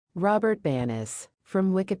Robert Banas.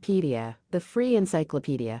 From Wikipedia, the free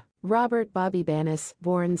encyclopedia. Robert Bobby Banas,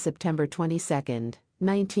 born September 22,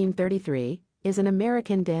 1933, is an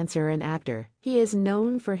American dancer and actor. He is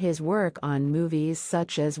known for his work on movies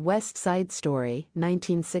such as West Side Story,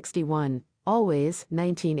 1961, Always,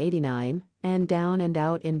 1989, and Down and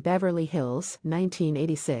Out in Beverly Hills,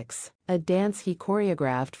 1986, a dance he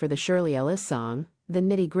choreographed for the Shirley Ellis song, The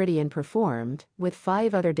Nitty Gritty, and performed, with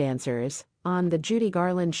 5 other dancers, on The Judy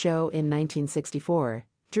Garland Show in 1964,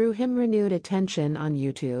 drew him renewed attention on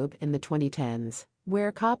YouTube in the 2010s,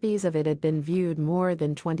 where copies of it had been viewed more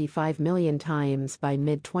than 25 million times by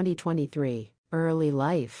mid-2023. Early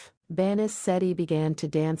life. Banas said he began to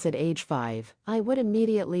dance at age 5. I would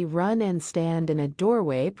immediately run and stand in a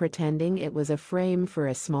doorway pretending it was a frame for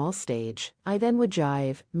a small stage. I then would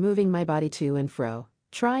jive, moving my body to and fro,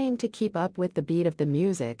 trying to keep up with the beat of the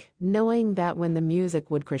music, knowing that when the music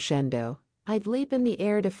would crescendo, I'd leap in the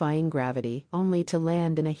air defying gravity, only to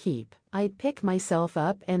land in a heap. I'd pick myself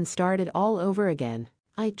up and start it all over again.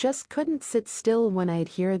 I just couldn't sit still when I'd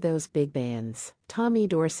hear those big bands. Tommy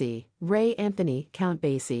Dorsey, Ray Anthony, Count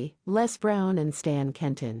Basie, Les Brown, and Stan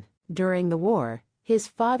Kenton. During the war, his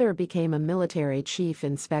father became a military chief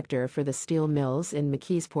inspector for the steel mills in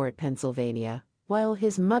McKeesport, Pennsylvania, while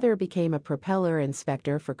his mother became a propeller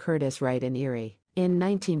inspector for Curtiss-Wright in Erie. In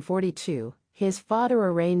 1942, his father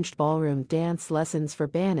arranged ballroom dance lessons for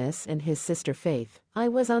Banas and his sister Faith. I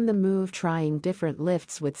was on the move trying different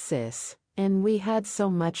lifts with Sis, and we had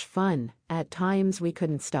so much fun. At times we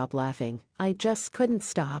couldn't stop laughing. I just couldn't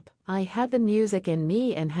stop. I had the music in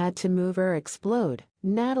me and had to move or explode.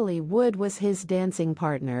 Natalie Wood was his dancing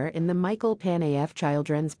partner in the Michael Panaeff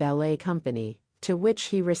Children's Ballet Company, to which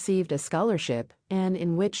he received a scholarship, and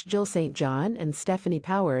in which Jill St. John and Stephanie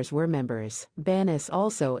Powers were members. Banas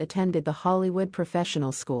also attended the Hollywood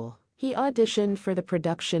Professional School. He auditioned for the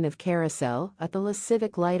production of Carousel at the La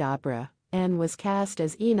Civic Light Opera, and was cast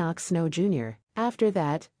as Enoch Snow Jr. After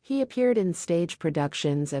that, he appeared in stage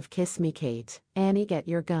productions of Kiss Me Kate, Annie Get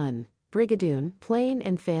Your Gun, Brigadoon, Plain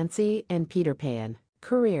and Fancy, and Peter Pan.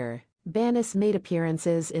 Career. Banas made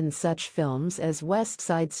appearances in such films as West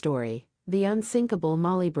Side Story, The Unsinkable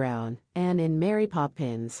Molly Brown, and in Mary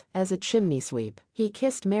Poppins as a chimney sweep. He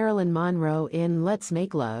kissed Marilyn Monroe in Let's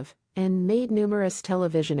Make Love, and made numerous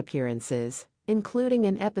television appearances, including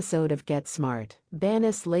an episode of Get Smart.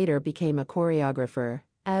 Banas later became a choreographer,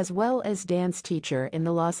 as well as dance teacher in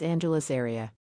the Los Angeles area.